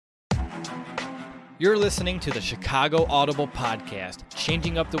You're listening to the Chicago Audible Podcast,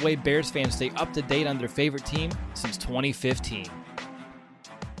 changing up the way Bears fans stay up to date on their favorite team since 2015.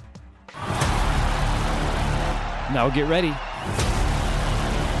 Now get ready,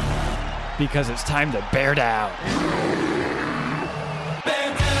 because it's time to bear down.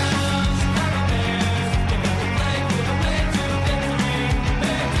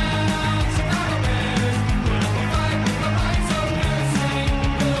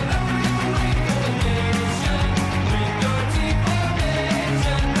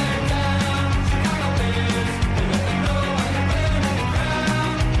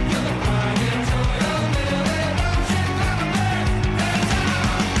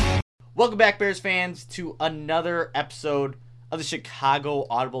 Welcome back, Bears fans, to another episode of the Chicago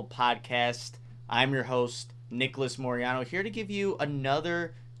Audible Podcast. I'm your host, Nicholas Moriano, here to give you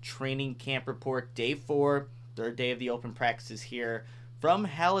another training camp report. Day 4, third day of the open practices here from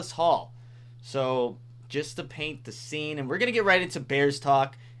Halas Hall. So just to paint the scene, and we're going to get right into Bears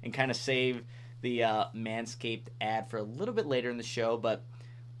talk and kind of save the Manscaped ad for a little bit later in the show, but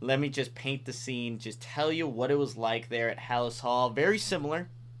let me just paint the scene, just tell you what it was like there at Halas Hall. Very similar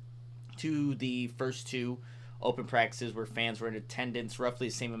to the first two open practices where fans were in attendance, roughly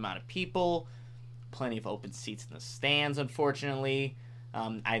the same amount of people, plenty of open seats in the stands, unfortunately.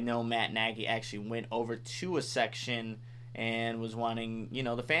 I know Matt Nagy actually went over to a section and was wanting,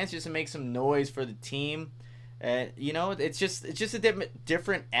 the fans just to make some noise for the team. It's just a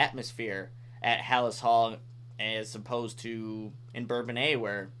different atmosphere at Halas Hall as opposed to in Bourbonnais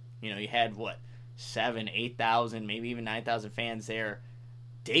where, you had, 7,000, 8,000, maybe even 9,000 fans there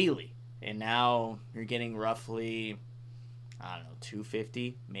daily. And now you're getting roughly,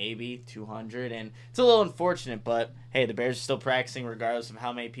 250, maybe 200. And it's a little unfortunate, but hey, the Bears are still practicing regardless of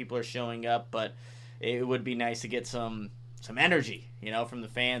how many people are showing up. But it would be nice to get some energy, from the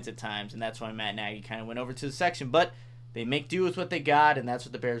fans at times. And that's why Matt Nagy kind of went over to the section. But they make do with what they got, and that's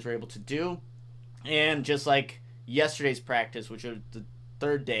what the Bears were able to do. And just like yesterday's practice, which was the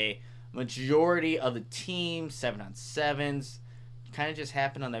third day, majority of the team, 7-on-7s, kind of just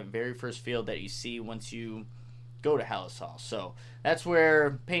happened on that very first field that you see once you go to Halas Hall. So that's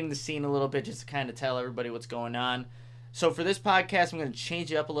where painting the scene a little bit just to kind of tell everybody what's going on. So for this podcast, I'm going to change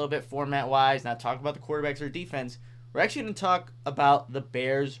it up a little bit format-wise, not talk about the quarterbacks or defense. We're actually going to talk about the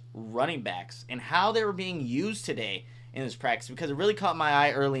Bears running backs and how they were being used today in this practice, because it really caught my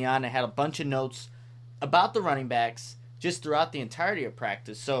eye early on. I had a bunch of notes about the running backs just throughout the entirety of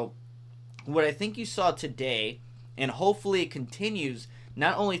practice. So what I think you saw today, and hopefully it continues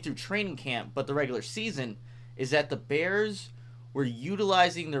not only through training camp but the regular season, is that the Bears were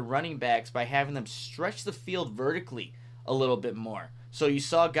utilizing their running backs by having them stretch the field vertically a little bit more. So you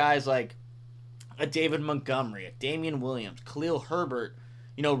saw guys like a David Montgomery, a Damian Williams, Khalil Herbert,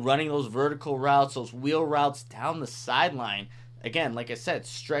 running those vertical routes, those wheel routes down the sideline. Again, like I said,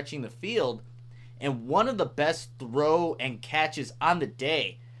 stretching the field. And one of the best throw and catches on the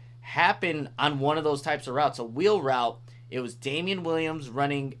day happened on one of those types of routes, a wheel route. It was Damian Williams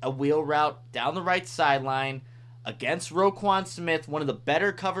running a wheel route down the right sideline against Roquan Smith, one of the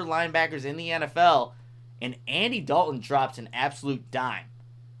better covered linebackers in the NFL, and Andy Dalton drops an absolute dime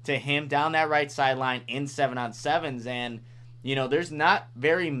to him down that right sideline in 7-on-7s. And, there's not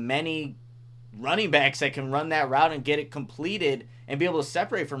very many running backs that can run that route and get it completed and be able to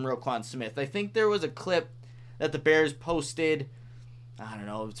separate from Roquan Smith. I think there was a clip that the Bears posted, I don't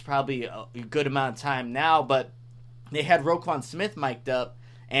know, it's probably a good amount of time now, but they had Roquan Smith mic'd up,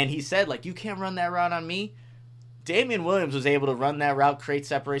 and he said, you can't run that route on me. Damian Williams was able to run that route, create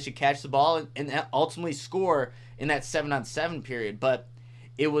separation, catch the ball, and ultimately score in that 7-on-7 period. But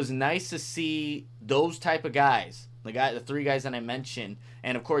it was nice to see those type of guys, the three guys that I mentioned,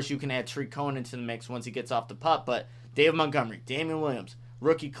 and of course you can add Tariq Cohen into the mix once he gets off the pup, but David Montgomery, Damian Williams,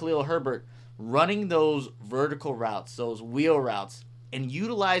 rookie Khalil Herbert, running those vertical routes, those wheel routes, and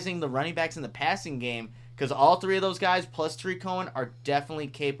utilizing the running backs in the passing game, because all three of those guys plus Tariq Cohen are definitely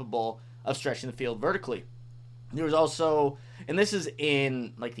capable of stretching the field vertically. There was also, and this is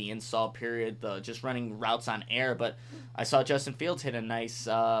in the install period, just running routes on air, but I saw Justin Fields had a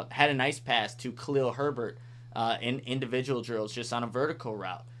nice pass to Khalil Herbert in individual drills just on a vertical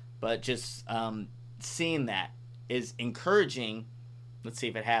route. But just seeing that is encouraging. Let's see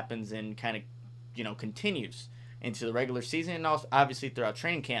if it happens and kind of, continues into the regular season and also obviously throughout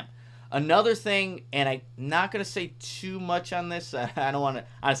training camp. Another thing, and I'm not going to say too much on this, I don't want to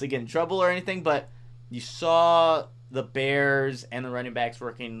honestly get in trouble or anything, but you saw the Bears and the running backs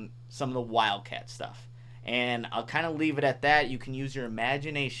working some of the Wildcat stuff. And I'll kind of leave it at that. You can use your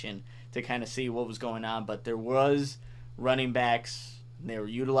imagination to kind of see what was going on, but there was running backs They were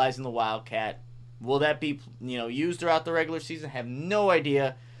utilizing the Wildcat. Will that be, used throughout the regular season? I have no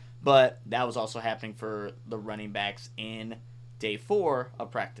idea. But that was also happening for the running backs in day 4 of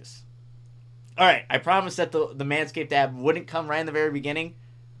practice. All right, I promised that the Manscaped ad wouldn't come right in the very beginning.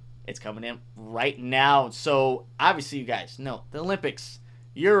 It's coming in right now. So, obviously, you guys know the Olympics,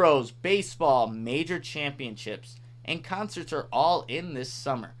 Euros, baseball, major championships, and concerts are all in this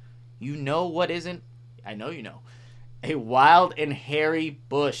summer. You know what isn't? I know you know. A wild and hairy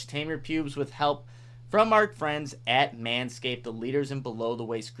bush. Tame your pubes with help from our friends at Manscaped, the leaders in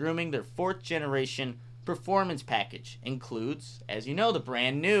below-the-waist grooming. Their 4th-generation performance package includes, as you know, the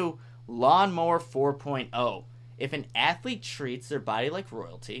brand new Lawnmower 4.0. If an athlete treats their body like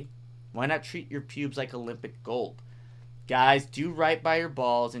royalty, why not treat your pubes like Olympic gold? Guys, do right by your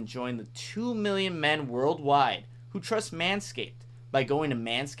balls and join the 2 million men worldwide who trust Manscaped by going to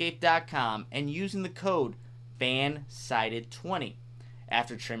manscaped.com and using the code FANSIDED20.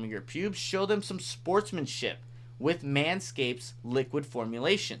 After trimming your pubes, show them some sportsmanship with Manscaped's liquid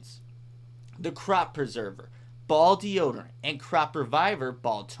formulations. The Crop Preserver, Ball Deodorant, and Crop Reviver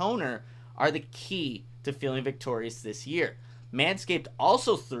Ball Toner are the key to feeling victorious this year. Manscaped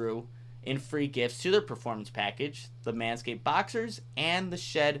also threw in free gifts to their performance package, the Manscaped Boxers and the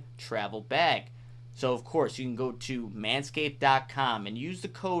Shed Travel Bag. So, of course, you can go to manscaped.com and use the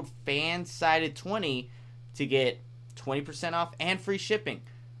code FANSIDED20 to get 20% off and free shipping.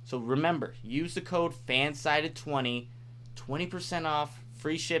 So remember, use the code FANSIDED20, 20% off,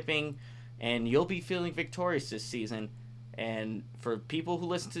 free shipping, and you'll be feeling victorious this season. And for people who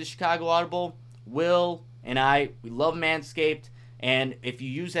listen to the Chicago Audible, Will and I, we love Manscaped. And if you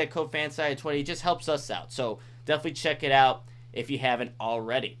use that code FANSIDED20, it just helps us out. So definitely check it out if you haven't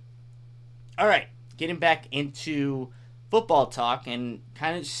already. All right, getting back into football talk and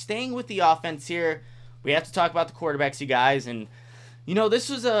kind of staying with the offense here. We have to talk about the quarterbacks, you guys. And, this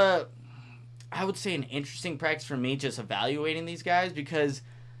was I would say an interesting practice for me just evaluating these guys because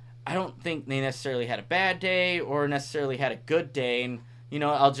I don't think they necessarily had a bad day or necessarily had a good day. And,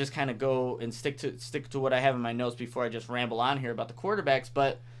 I'll just kind of go and stick to what I have in my notes before I just ramble on here about the quarterbacks.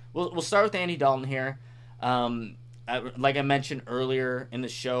 But we'll start with Andy Dalton here. Like I mentioned earlier in the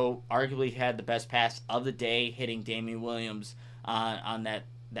show, arguably had the best pass of the day, hitting Damian Williams on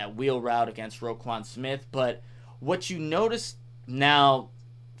that wheel route against Roquan Smith. But what you notice now,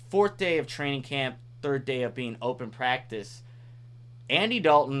 4th day of training camp, 3rd day of being open practice, Andy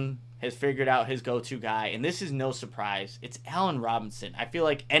Dalton has figured out his go-to guy, and this is no surprise. It's Allen Robinson. I feel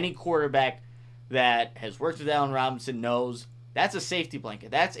like any quarterback that has worked with Allen Robinson knows that's a safety blanket.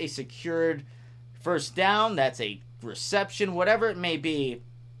 That's a secured first down. That's a reception, whatever it may be.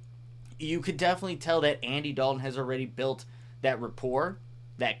 You could definitely tell that Andy Dalton has already built that rapport,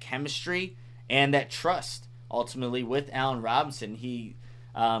 that chemistry, and that trust ultimately with Allen Robinson. He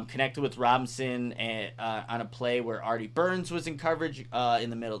connected with Robinson on a play where Artie Burns was in coverage in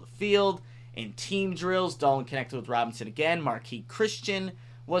the middle of the field. In team drills, Dalton connected with Robinson again. Marquis Christian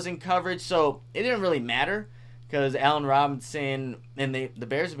was in coverage. So it didn't really matter because Allen Robinson and the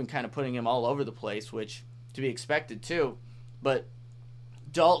Bears have been kind of putting him all over the place, which to be expected too. But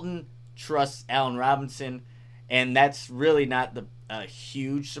Dalton trusts Allen Robinson, and that's really not a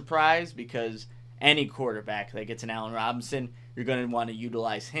huge surprise because any quarterback that gets an Allen Robinson, you're going to want to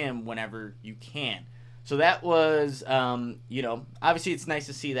utilize him whenever you can. So that was, obviously it's nice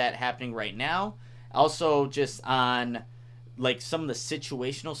to see that happening right now. Also, just on like some of the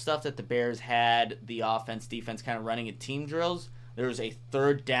situational stuff that the Bears had, the offense, defense kind of running in team drills. There was a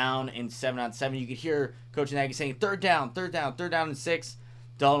 3rd down in 7-on-7. You could hear Coach Nagy saying, third down and 6.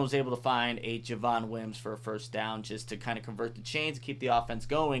 Dalton was able to find a Javon Wims for a first down just to kind of convert the chains, keep the offense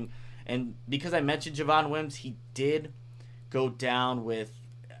going. And because I mentioned Javon Wims, he did go down with,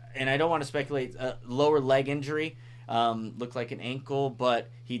 and I don't want to speculate, a lower leg injury. Looked like an ankle, but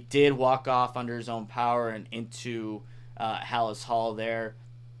he did walk off under his own power and into Hallis Hall there.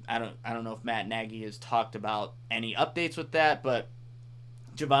 I don't know if Matt Nagy has talked about any updates with that, but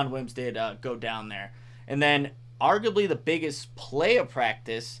Javon Wims did go down there. And then arguably the biggest play of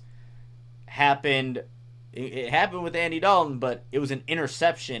practice happened. It happened with Andy Dalton, but it was an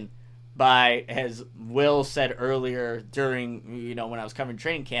interception by, as Will said earlier during, when I was covering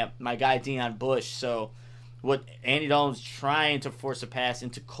training camp, my guy Deion Bush. So what Andy Dalton was trying to force a pass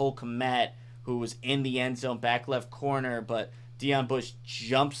into Cole Kmet, who was in the end zone, back left corner, but Deion Bush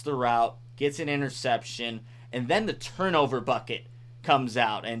jumps the route, gets an interception, and then the turnover bucket comes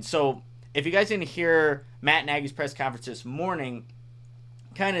out. And so if you guys didn't hear Matt Nagy's press conference this morning,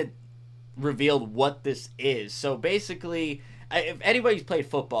 kind of revealed what this is. So basically, if anybody's played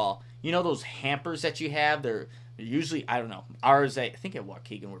football, those hampers that you have, they're Usually, I don't know. Ours, I think at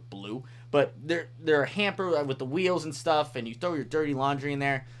Waukegan were blue, but they're a hamper with the wheels and stuff, and you throw your dirty laundry in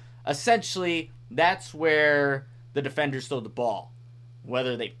there. Essentially, that's where the defenders throw the ball.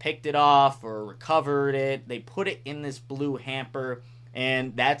 Whether they picked it off or recovered it, they put it in this blue hamper,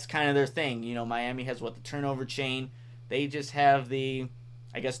 and that's kind of their thing. You know, Miami has the turnover chain. They just have the,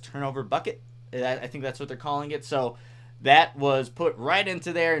 I guess, turnover bucket. I think that's what they're calling it. So that was put right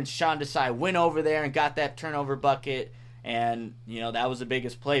into there, and Sean Desai went over there and got that turnover bucket, and, you know, that was the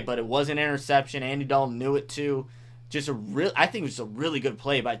biggest play, but it was an interception. Andy Dalton knew it too. I think it was a really good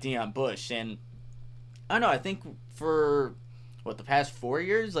play by Deion Bush, and I don't know, I think for, the past 4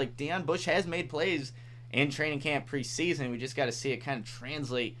 years, like, Deion Bush has made plays in training camp preseason. We just got to see it kind of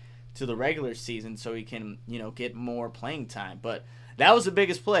translate to the regular season so he can, you know, get more playing time. But that was the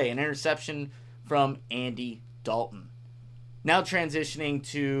biggest play, an interception from Andy Dalton. Now transitioning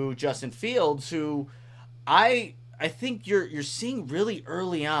to Justin Fields, who I think you're seeing really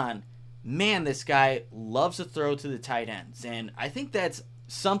early on, man, this guy loves to throw to the tight ends. And I think that's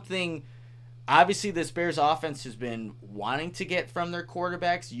something, obviously this Bears offense has been wanting to get from their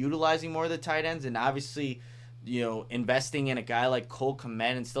quarterbacks, utilizing more of the tight ends, and obviously, you know, investing in a guy like Cole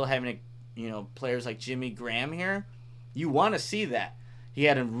Kmet and still having, players like Jimmy Graham here. You want to see that. He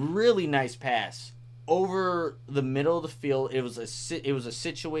had a really nice pass over the middle of the field. It was a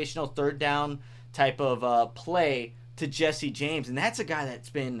situational third down type of play to Jesse James, and that's a guy that's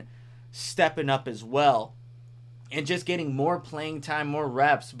been stepping up as well and just getting more playing time, more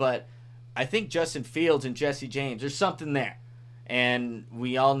reps. But I think Justin Fields and Jesse James, there's something there. And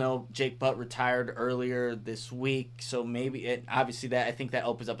we all know Jake Butt retired earlier this week, so obviously I think that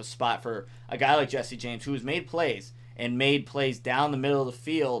opens up a spot for a guy like Jesse James, who has made plays down the middle of the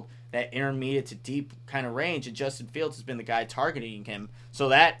field, that intermediate to deep kind of range, and Justin Fields has been the guy targeting him. So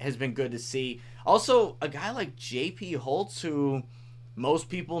that has been good to see. Also, a guy like J.P. Holtz, who most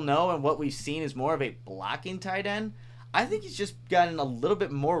people know and what we've seen is more of a blocking tight end, I think he's just gotten a little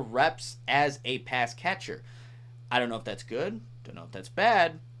bit more reps as a pass catcher. I don't know if that's good. Don't know if that's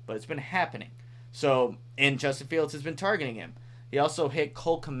bad, but it's been happening. So, and Justin Fields has been targeting him. He also hit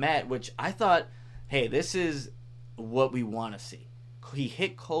Cole Kmet, which I thought, hey, this is what we want to see. He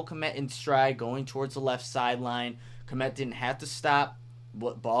hit Cole Kmet in stride going towards the left sideline. Kmet didn't have to stop.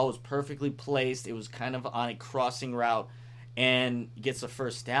 Ball was perfectly placed. It was kind of on a crossing route, and gets the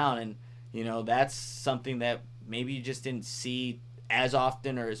first down. And, you know, that's something that maybe you just didn't see as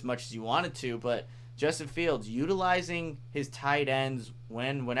often or as much as you wanted to, but Justin Fields utilizing his tight ends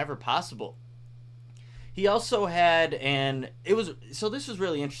whenever possible. He also had, this was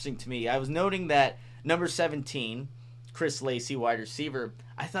really interesting to me. I was noting that number 17, Chris Lacey, wide receiver,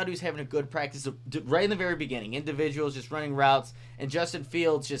 I thought he was having a good practice right in the very beginning. Individuals just running routes, and Justin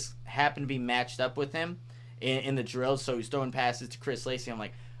Fields just happened to be matched up with him in the drills, so he's throwing passes to Chris Lacey. I'm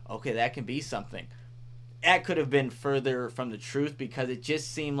like, okay, that can be something. That could have been further from the truth, because it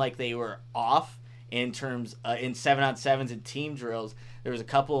just seemed like they were off in terms in 7-on-7s and team drills. There was a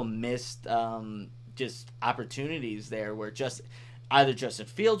couple of missed just opportunities there where either Justin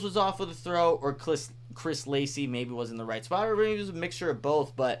Fields was off with a throw, or Chris Lacey maybe was in the right spot, or maybe it was a mixture of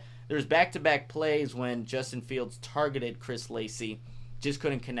both. But there was back-to-back plays when Justin Fields targeted Chris Lacey, just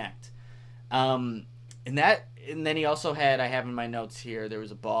couldn't connect. And then he also had, I have in my notes here, there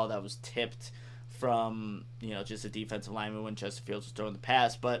was a ball that was tipped from, just a defensive lineman when Justin Fields was throwing the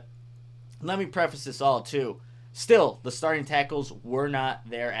pass. But let me preface this all too. Still, the starting tackles were not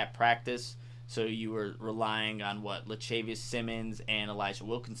there at practice, so you were relying on Lachavious Simmons and Elijah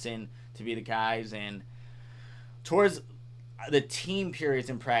Wilkinson to be the guys. And towards the team periods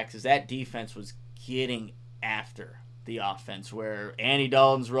in practice, that defense was getting after the offense, where Andy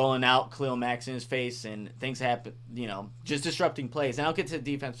Dalton's rolling out Khalil Mack's in his face, and things happen, just disrupting plays. And I'll get to the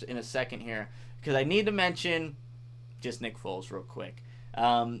defense in a second here, because I need to mention just Nick Foles real quick.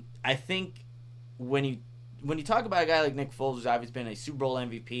 I think when you talk about a guy like Nick Foles, who's obviously been a Super Bowl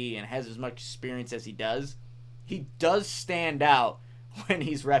MVP and has as much experience as he does stand out when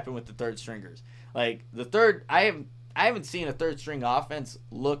he's repping with the third stringers. Like I haven't seen a third string offense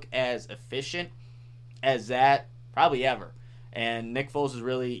look as efficient as that probably ever. And Nick Foles is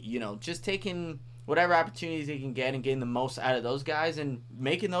really, just taking whatever opportunities he can get and getting the most out of those guys and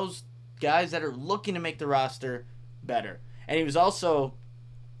making those guys that are looking to make the roster better. And he was also,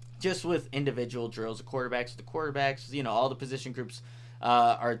 just with individual drills, the quarterbacks, all the position groups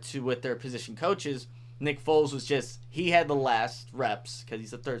are with their position coaches. Nick Foles was he had the last reps because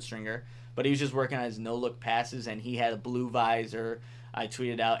he's a third stringer, but he was just working on his no-look passes, and he had a blue visor, I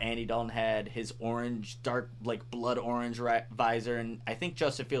tweeted out Andy Dalton had his orange, dark, like blood orange visor, and I think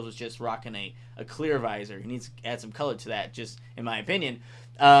Justin Fields was just rocking a clear visor. He needs to add some color to that, just in my opinion.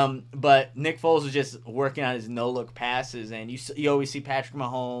 But Nick Foles was just working on his no-look passes, and you always see Patrick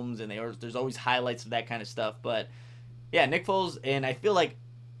Mahomes, and there's always highlights of that kind of stuff. But yeah, Nick Foles, and I feel like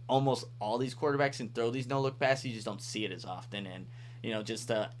almost all these quarterbacks can throw these no-look passes. You just don't see it as often, and just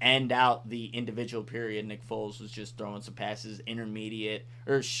to end out the individual period, Nick Foles was just throwing some passes,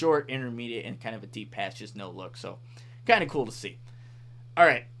 short, intermediate, and kind of a deep pass, just no look. So kind of cool to see. All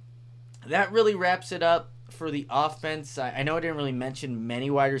right, that really wraps it up for the offense. I know I didn't really mention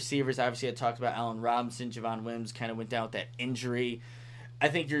many wide receivers. Obviously, I talked about Allen Robinson. Javon Wims kind of went down with that injury. I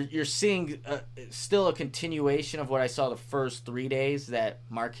think you're seeing still a continuation of what I saw the first 3 days, that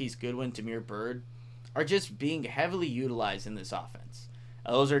Marquise Goodwin, Damiere Byrd are just being heavily utilized in this offense.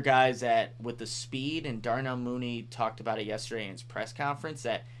 Those are guys that, with the speed, and Darnell Mooney talked about it yesterday in his press conference,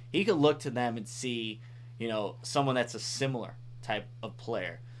 that he could look to them and see, someone that's a similar type of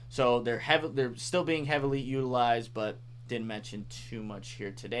player. So they're still being heavily utilized, but didn't mention too much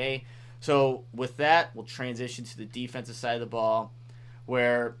here today. So with that, we'll transition to the defensive side of the ball,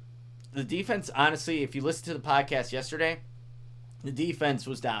 where the defense, honestly, if you listen to the podcast yesterday, the defense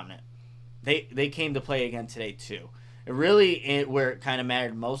was dominant. They came to play again today too. Where it kind of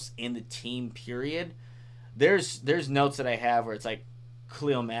mattered most in the team period. There's notes that I have where it's like,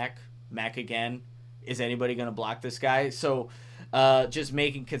 Khalil Mack again. Is anybody going to block this guy? So just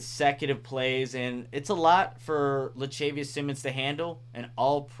making consecutive plays, and it's a lot for Latavius Simmons to handle. An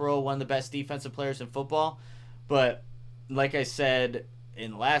all-pro, one of the best defensive players in football. But like I said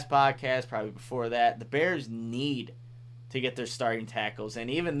in the last podcast, probably before that, the Bears need to get their starting tackles, and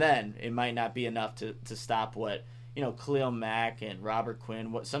even then, it might not be enough to stop what Khalil Mack and Robert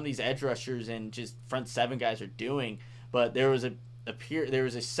Quinn, what some of these edge rushers and just front seven guys are doing. But there was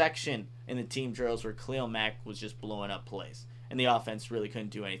a section in the team drills where Khalil Mack was just blowing up plays, and the offense really couldn't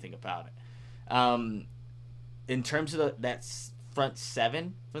do anything about it. In terms of that front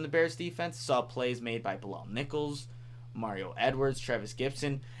seven from the Bears defense, saw plays made by Bilal Nichols, Mario Edwards, Travis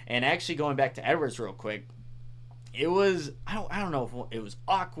Gibson, and actually going back to Edwards real quick. It was, I don't know if it was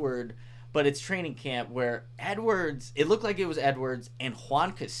awkward, but it's training camp where it looked like it was Edwards and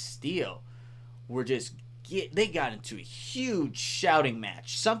Juan Castillo they got into a huge shouting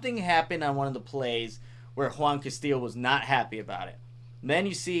match. Something happened on one of the plays where Juan Castillo was not happy about it. And then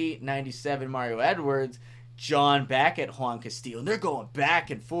you see 97 Mario Edwards jawing back at Juan Castillo, and they're going back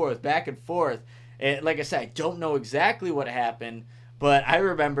and forth. And like I said, I don't know exactly what happened, but I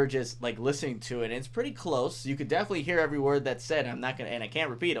remember just listening to it, and it's pretty close. You could definitely hear every word that's said. And I can't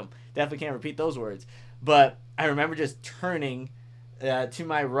repeat them. Definitely can't repeat those words. But I remember just turning to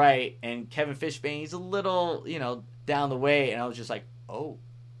my right, and Kevin Fishbane, he's a little, down the way, and I was just like, oh.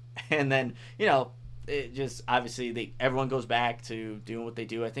 And then, it just obviously everyone goes back to doing what they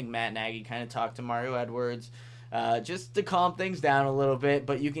do. I think Matt Nagy kind of talked to Mario Edwards just to calm things down a little bit.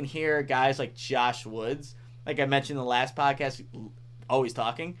 But you can hear guys like Josh Woods, like I mentioned in the last podcast, always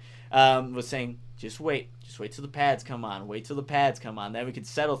talking, was saying, just wait till the pads come on, then we can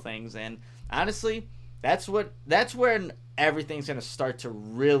settle things. And honestly, that's when everything's going to start to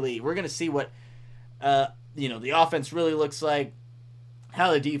we're going to see what the offense really looks like,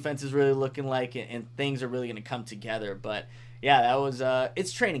 how the defense is really looking like, and things are really going to come together. But yeah, that was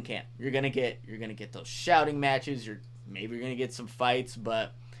it's training camp. You're gonna get those shouting matches. Maybe you're gonna get some fights,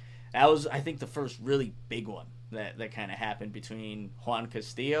 but that was, I think, the first really big one that kind of happened between Juan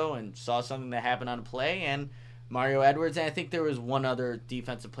Castillo, and saw something that happened on a play, and Mario Edwards. And I think there was one other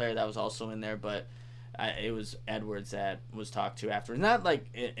defensive player that was also in there, but it was Edwards that was talked to after. Not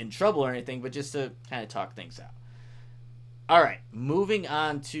like in trouble or anything, but just to kind of talk things out. All right, moving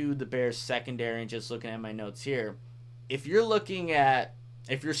on to the Bears secondary, and just looking at my notes here. If you're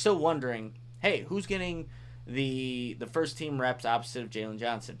still wondering, hey, who's getting the first team reps opposite of Jalen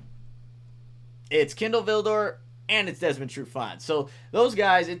Johnson? It's Kindle Vildor and it's Desmond Trufant. So those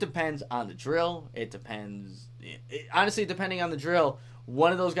guys, it depends on the drill. Honestly, depending on the drill,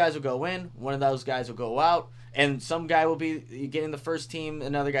 one of those guys will go in, one of those guys will go out, and some guy will be getting the first team,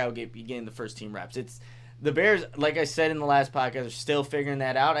 another guy will be getting the first team reps. The Bears, like I said in the last podcast, are still figuring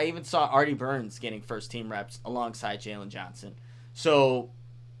that out. I even saw Artie Burns getting first team reps alongside Jalen Johnson. So,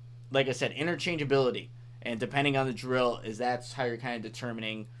 like I said, interchangeability, and depending on the drill, that's how you're kind of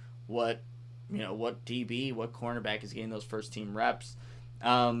determining what DB, what cornerback is getting those first team reps.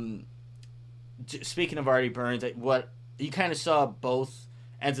 Speaking of Artie Burns, what you kind of saw both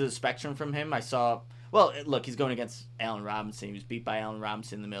ends of the spectrum from him. He's going against Allen Robinson. He was beat by Allen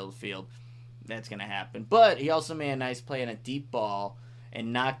Robinson in the middle of the field. that's going to happen. But he also made a nice play on a deep ball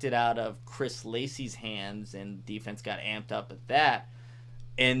and knocked it out of Chris Lacey's hands, and defense got amped up at that.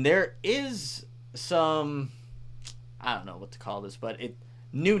 And there is some, I don't know what to call this, but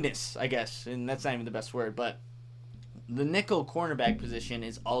newness, I guess, and that's not even the best word, but the nickel cornerback position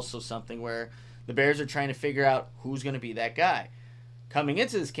is also something where the Bears are trying to figure out who's going to be that guy. Coming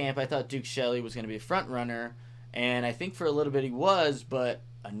into this camp, I thought Duke Shelley was going to be a front runner, and I think for a little bit he was, but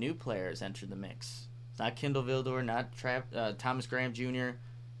a new player has entered the mix. It's not Kindle Vildor, not Thomas Graham Jr.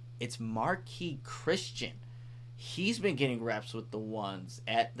 It's Marquis Christian. He's been getting reps with the ones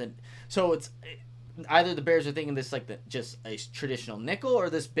at the. So it's either the Bears are thinking this like just a traditional nickel or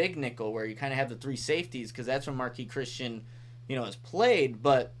this big nickel where you kind of have the three safeties, because that's when Marquis Christian, has played.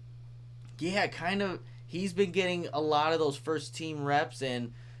 But yeah, kind of. He's been getting a lot of those first team reps,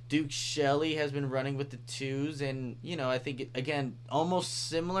 and Duke Shelley has been running with the twos, and I think again almost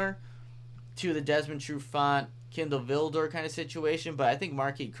similar to the Desmond Trufant, Kindle Vildor kind of situation, but I think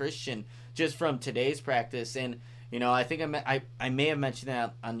Marquis Christian, just from today's practice, and I think I may have mentioned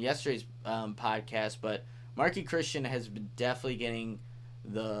that on yesterday's podcast, but Marquis Christian has been definitely getting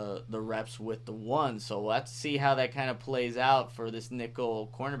the reps with the one, so let's see how that kind of plays out for this nickel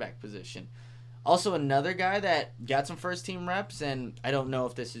cornerback position. Also, another guy that got some first-team reps, and I don't know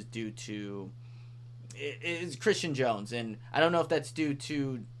if this is due to is Christian Jones, and I don't know if that's due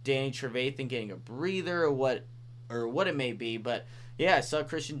to Danny Trevathan getting a breather or what it may be, but yeah, I saw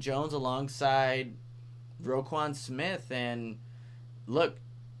Christian Jones alongside Roquan Smith, and look,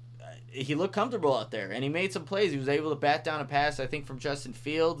 he looked comfortable out there, and he made some plays. He was able to bat down a pass, I think, from Justin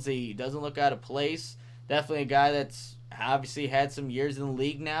Fields. He doesn't look out of place. Definitely a guy that's obviously had some years in the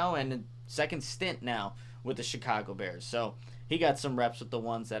league now, and second stint now with the Chicago Bears. So he got some reps with the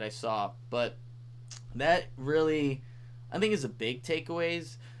ones that I saw. But that really, I think, is a big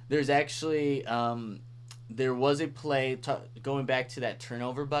takeaways. There's actually, there was a play, going back to that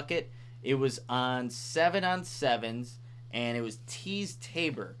turnover bucket. It was on 7-on-7s, and it was Teez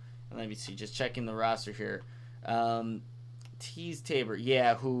Tabor. Let me see, just checking the roster here. Teez Tabor,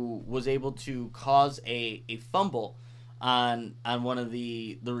 yeah, who was able to cause a fumble on one of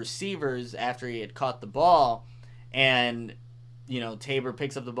the receivers after he had caught the ball, and Tabor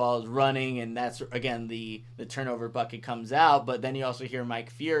picks up the ball, is running, and that's again the turnover bucket comes out. But then you also hear Mike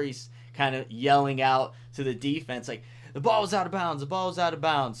Fury kind of yelling out to the defense like, the ball was out of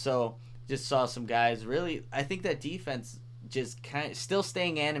bounds. So just saw some guys really, I think that defense just kind of still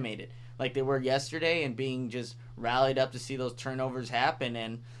staying animated like they were yesterday, and being just rallied up to see those turnovers happen.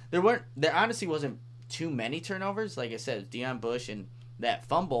 And there honestly wasn't too many turnovers. Like I said, Deion Bush and that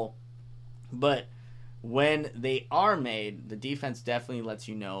fumble, but when they are made, the defense definitely lets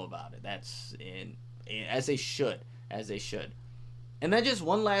you know about it. That's as they should. And then just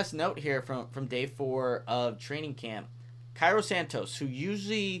one last note here from day 4 of training camp. Cairo Santos, who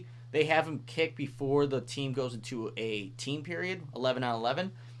usually they have him kick before the team goes into a team period,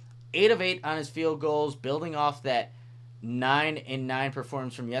 11-on-11, 8 of 8 on his field goals, building off that 9-9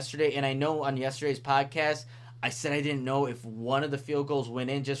 performance from yesterday. And I know on yesterday's podcast, I said I didn't know if one of the field goals went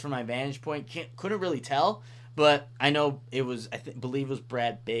in, just from my vantage point. Couldn't really tell, but I know it was, believe it was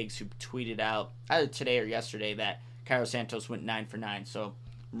Brad Biggs who tweeted out either today or yesterday that Cairo Santos went 9 for 9. So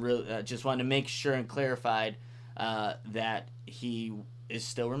really, just wanted to make sure and clarified that he is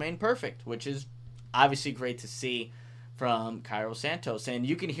still remain perfect, which is obviously great to see from Cairo Santos. And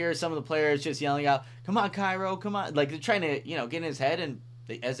you can hear some of the players just yelling out, "Come on, Cairo, come on." Like they're trying to, get in his head, and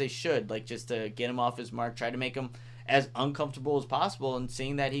as they should, like just to get him off his mark, try to make him as uncomfortable as possible, and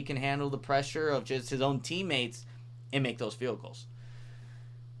seeing that he can handle the pressure of just his own teammates and make those field goals.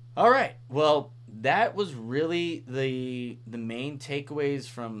 All right. Well, that was really the main takeaways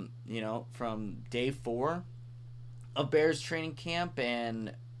from day 4 of Bears training camp.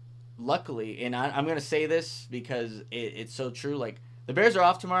 And luckily, and I'm going to say this because it's so true, like the Bears are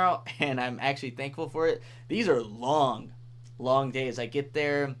off tomorrow, and I'm actually thankful for it. These are long days. I get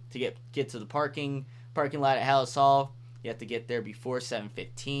there to get to the parking lot at Halas Hall. You have to get there before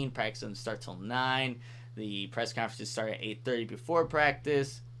 7:15. Practice doesn't start till 9. The press conferences start at 8:30 before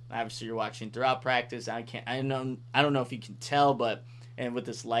practice. Obviously, you're watching throughout practice. I don't know if you can tell, but and with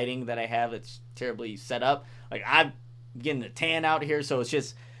this lighting that I have, it's terribly set up. Like I'm getting a tan out here, so it's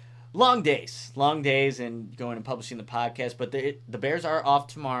just long days, and going and publishing the podcast. But the Bears are off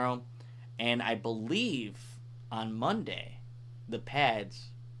tomorrow, and I believe on Monday the pads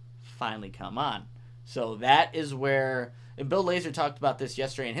finally come on. So that is where, and Bill Lazor talked about this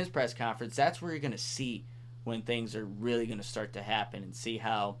yesterday in his press conference, that's where you're going to see when things are really going to start to happen, and see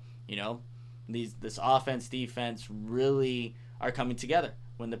how, this offense, defense really are coming together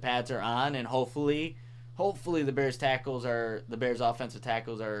when the pads are on, and hopefully the Bears offensive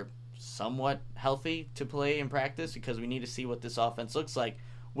tackles are somewhat healthy to play in practice, because we need to see what this offense looks like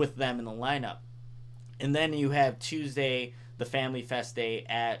with them in the lineup. And then you have Tuesday, the Family Fest Day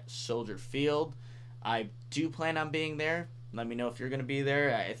at Soldier Field. I do plan on being there. Let me know if you're going to be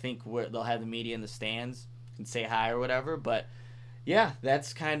there. I think they'll have the media in the stands and say hi or whatever. But yeah,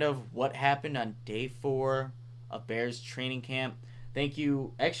 that's kind of what happened on day 4 of Bears training camp. Thank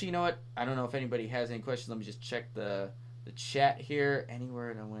you. Actually, you know what? I don't know if anybody has any questions. Let me just check the chat here.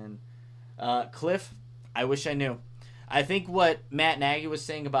 Anywhere to win. Cliff, I wish I knew. I think what Matt Nagy was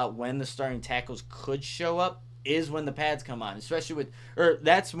saying about when the starting tackles could show up is when the pads come on, especially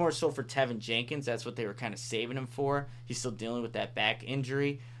that's more so for Tevin Jenkins. That's what they were kind of saving him for. He's still dealing with that back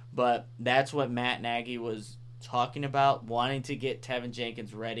injury, but that's what Matt Nagy was talking about, wanting to get Tevin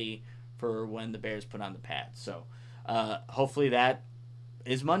Jenkins ready for when the Bears put on the pads. So hopefully that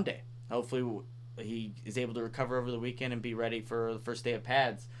is Monday. Hopefully he is able to recover over the weekend and be ready for the first day of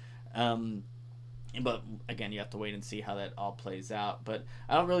pads. But again, you have to wait and see how that all plays out. But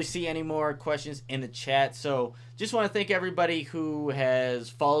I don't really see any more questions in the chat. So just want to thank everybody who has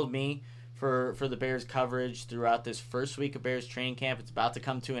followed me for the Bears coverage throughout this first week of Bears training camp. It's about to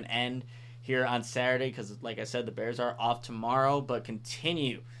come to an end here on Saturday because, like I said, the Bears are off tomorrow. But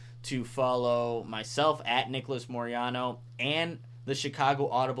continue to follow myself at Nicholas Moriano and the Chicago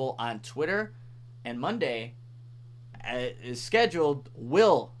Audible on Twitter. And Monday is scheduled.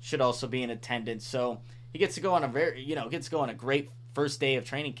 Will should also be in attendance, so he gets to go on a great first day of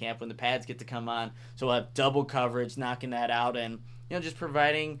training camp when the pads get to come on. So we'll have double coverage, knocking that out, and just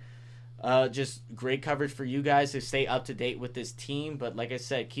providing just great coverage for you guys to stay up to date with this team. But like I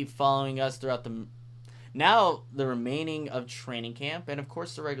said, keep following us throughout the remaining of training camp, and of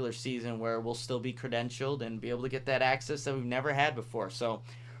course the regular season, where we'll still be credentialed and be able to get that access that we've never had before. So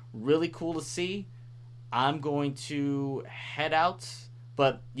really cool to see. I'm going to head out,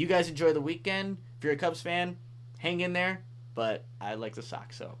 but you guys enjoy the weekend. If you're a Cubs fan, hang in there, but I like the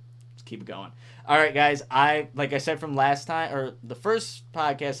Sox, so let's keep it going. All right, guys, like I said from last time, or the first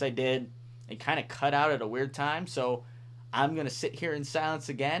podcast I did, it kind of cut out at a weird time, so I'm going to sit here in silence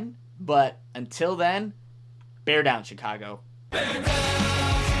again, but until then, bear down, Chicago. Bear down!